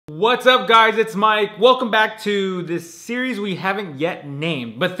What's up guys, it's Mike. Welcome back to this series we haven't yet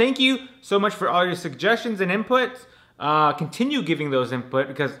named. But thank you so much for all your suggestions and inputs. Continue giving those input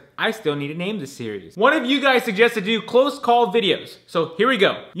because I still need to name this series. One of you guys suggested to do close call videos. So here we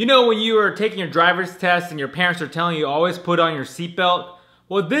go. You know when you are taking your driver's test and your parents are telling you always put on your seatbelt?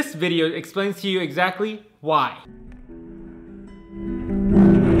 Well, this video explains to you exactly why.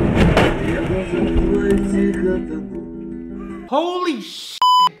 Holy shit!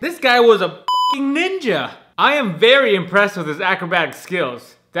 This guy was a fucking ninja! I am very impressed with his acrobatic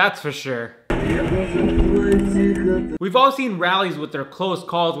skills, that's for sure. We've all seen rallies with their close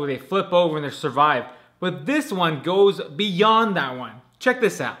calls where they flip over and they survive, but this one goes beyond that one. Check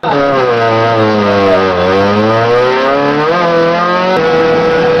this out.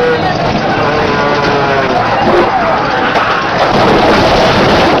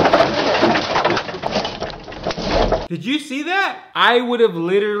 Did you see that? I would have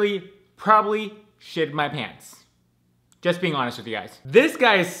literally probably shit my pants. Just being honest with you guys. This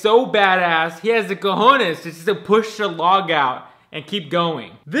guy is so badass, he has the cojones just to push the log out and keep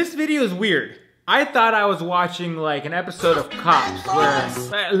going. This video is weird. I thought I was watching like an episode of Cops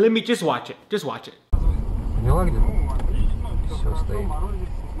where... let me just watch it. Just watch it.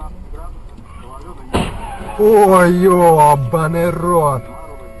 Ой, ёбаный рот.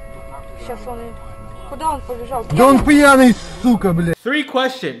 Сейчас он... Куда он побежал? Да он пьяный, сука, блядь. 3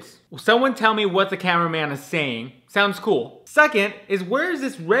 questions. Will someone tell me what the cameraman is saying? Sounds cool. Second is, where is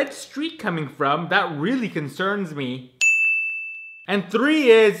this red streak coming from? That really concerns me. And 3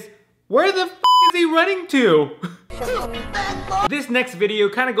 is, where the f is he running to? This next video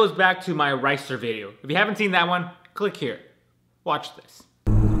kind of goes back to my Ricer video. If you haven't seen that one, click here. Watch this.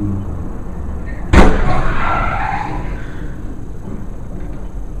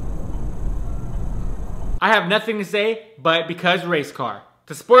 I have nothing to say, but because race car.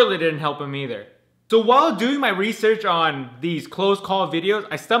 The spoiler didn't help him either. So while doing my research on these close call videos,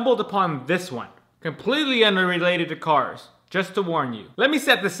 I stumbled upon this one. Completely unrelated to cars, just to warn you. Let me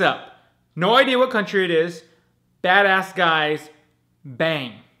set this up. No idea what country it is. Badass guys.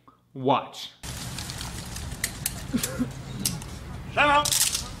 Bang. Watch.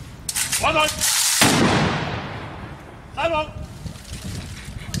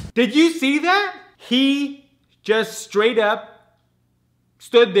 Did you see that? He just straight up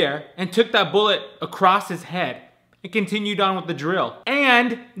stood there and took that bullet across his head and continued on with the drill.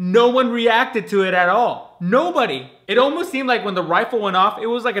 And no one reacted to it at all. Nobody. It almost seemed like when the rifle went off, it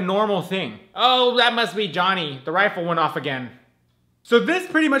was like a normal thing. Oh, that must be Johnny. The rifle went off again. So this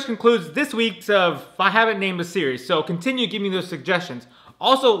pretty much concludes this week's of I haven't named the series. So continue giving me those suggestions.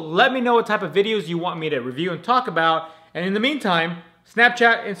 Also, let me know what type of videos you want me to review and talk about. And in the meantime,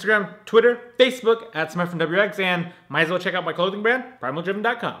 Snapchat, Instagram, Twitter, Facebook at Smurfinwrx, and might as well check out my clothing brand,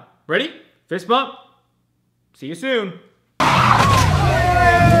 primaldriven.com. Ready? Fist bump. See you soon.